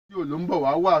yóò ló ń bọ̀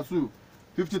wá wàásù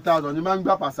 50,000 ní máa ń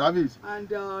gbà per service. And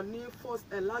ní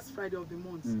last Friday of the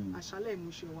month àṣálẹ́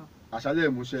ìmúṣẹ wa. àṣálẹ́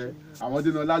ìmúṣẹ àwọn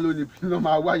Dínọlá ló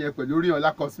máa wá yẹn pẹ̀lú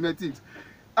Oríọlá cosmetics.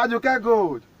 Àjọkẹ́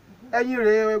Gold ẹ̀yin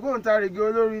rèé ògbóǹtarìgì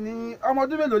olórin ní ọmọ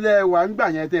ọdún mélòó lẹ wà ń gbà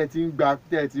yẹn tẹ́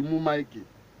ẹ ti mú máìkì.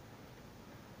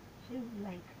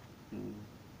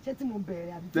 ṣé tí mo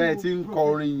bẹ̀rẹ̀ àbí tẹ́ ẹ ti ń kọ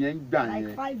orin yẹn ń gbà yẹn.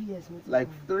 like 5 years mo ti. like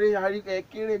torí ẹ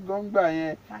kéré gan gbà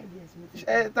yẹn. 5 years mo ti.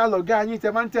 ẹ ta lọ̀gá yín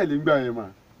tẹ́ máa ń tẹ̀lé ń gbà yẹn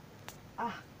mà.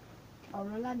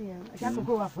 ọ̀rọ̀ ńlá ni ẹ̀ṣá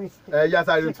kókó wà fún ẹ. ẹ̀yà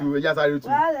sáré tu.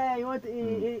 well you want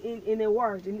in a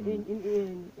word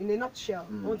in a nutshell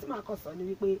ohun tí màá kọ sọ ni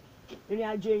wípé ìrìn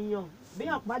àjò èèyàn bí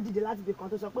èèyàn bá dìde láti ibì kan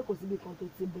tó sọ pé kò síbi kan tó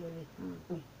ti bẹ̀rẹ̀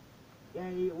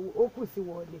ó kù sí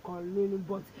wọ nìkan lónìí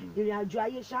but ìrìn àjò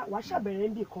ayé wàá ṣàbẹ̀rẹ̀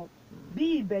níbì kan bí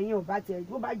ibẹ̀ yẹn ò bá tiẹ̀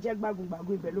bó bá jẹ́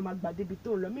gbàgùngbàgùn ibẹ̀ ló máa gbà débi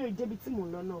tó ń lọ mi ò débi tí mò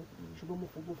ń lọ náà ṣùgbọ́n mo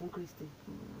fògo fún Kristi.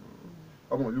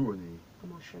 ọmọ ìlú wo ni.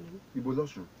 ọmọ Ọ̀ṣun. ibo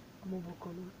lọ́ṣun. ọmọ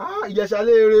Òbòkun ni.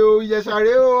 Ìjẹ̀ṣàlérè o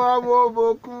Ìjẹ̀ṣàrè o ọmọ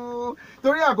Òbòkun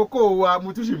torí àkókò wa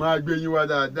mo tún sì máa gbé yín wá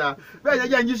dáadáa bẹ́ẹ̀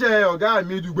jẹ́ ń jíṣẹ́ ọ̀gá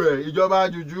mi dùgbẹ̀ ìjọba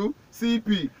jùjú CP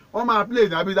wọ́n máa play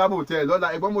ní Abidabo hotel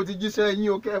lọ́la ẹ̀gbọ́n mo ti jíṣẹ́ yín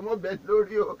o kẹ́ ẹ mọ́ bẹ́ẹ̀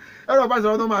lórí o ẹ̀rọ bá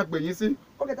sọ̀rọ̀ tó máa pè yín sí.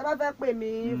 ok tá a bá fẹ́ pè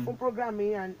mí fún program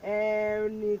mi and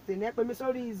anything ẹ pè mí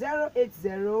sórí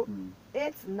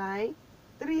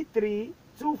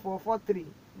 08089332443.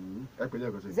 ẹ pè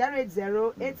lẹ́ẹ̀kan sí.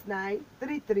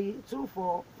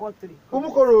 08089332443.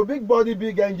 Umukoro big body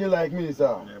big engine like me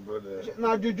sir.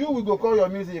 Na juju we go call your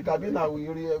music abi na we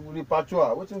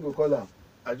repertoire wetin we go call am.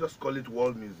 I just call it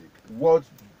world music. World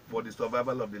for the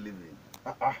survival of the living.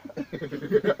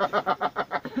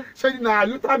 Ṣé na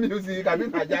Luther music abi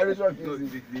na gyration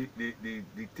music?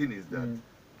 The thing is that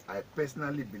I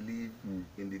personally believe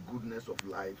in the goodness of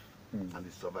life and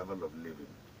the survival of living.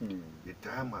 The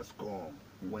time has come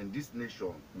when this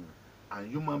nation and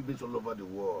human beings all over the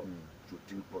world should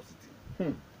think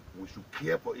positive. We should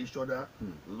care for each other,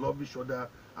 love each other,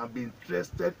 and be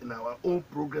interested in our own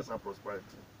progress and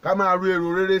prosperity. Ká máa ro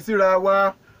èrò rere síra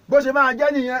wa bó ṣe máa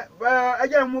jẹ́ nìyẹn ẹ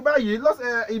jẹ́ mú báyìí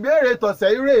ìbéèrè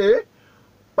tọ̀sẹ̀ ire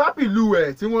Papi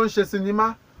Luwe tí wọ́n ń ṣe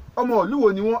sinimá ọmọ ìlú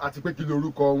wo ni wọ́n àti pé kí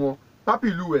lorúkọ wọn Papi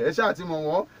Luwe ẹ ṣáà ti mọ̀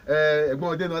wọ́n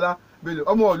ẹ̀gbọ́n Dínọlá Bello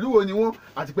ọmọ ìlú wo ni wọ́n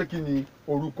àti pé kí ni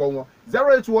orúkọ wọn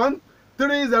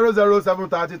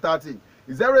 081-300-73030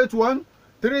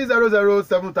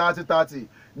 081-300-73030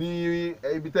 ní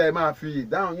ibi tẹ́ ẹ máa fi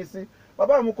ìdáhùn yín sí.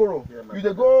 Baba Umukoro, you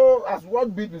dey go as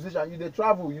world beat musician, you dey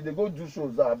travel, you dey go do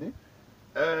shows, abi?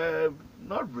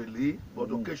 Not really,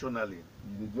 but occasionally.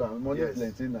 You dey do am, money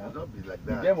plenty now. Not be like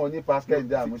that. You get money pass Ken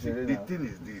there, the thing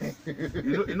is this.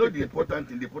 you know the important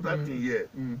thing. The important thing here,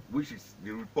 which is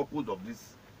the purpose of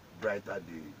this brighter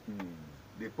day.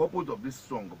 The purpose of this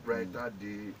song, brighter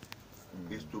day,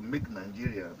 is to make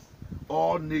Nigerians,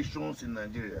 all nations in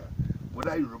Nigeria,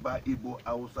 whether Yoruba, Igbo,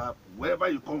 Hausa, wherever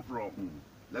you come from.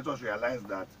 Let us realize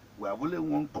that we have only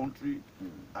one country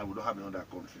and we don't have another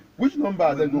country. Which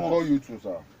number they go call you to,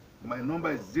 sir? My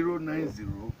number is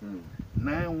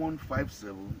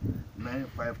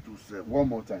 090-9157-9527. One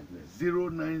more time, please.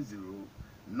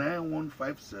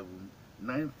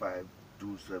 090-9157-9527.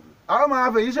 Àwọn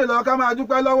máa fèyí ṣe lọ ká máa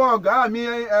dúpẹ́ lọ́wọ́ ọ̀gá mi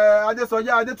Adésọjí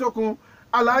Adétókun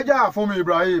Alájà Fúnmi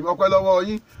Ibrahim ọpẹ́ lọ́wọ́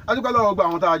yín adúpẹ́ lọ́wọ́ gba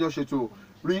àwọn tá a jọ ṣètò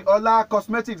Oríọlá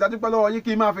cosmetics adúpẹ́ lọ́wọ́ yín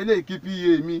kí n máa fi lè kí pa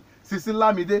mi Sisi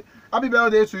Lamide happy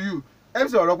birthday to you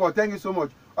MC Ọ̀rọ̀pọ̀ thank you so much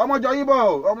ọmọjọ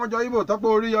Ìbò Tọ́pẹ́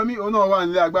Oríyọmí òun náà wà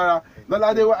nílé agbára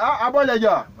Lọ́ládé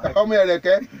Abọ́lẹ̀jà ọmọ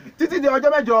Ẹ̀rẹ̀kẹ́ títí di ọjọ́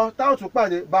mẹ́jọ tá ò tún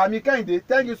pàdé Bàmí Kẹ́hìndé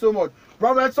thank you so much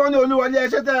Prophet Sunny Olúwọlé ẹ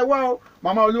ṣé tẹ́ ẹ wá o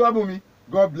Mama Olúwabùnmi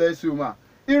God bless you ma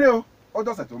ire o ó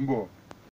dọ̀sẹ̀ tó ń bọ̀.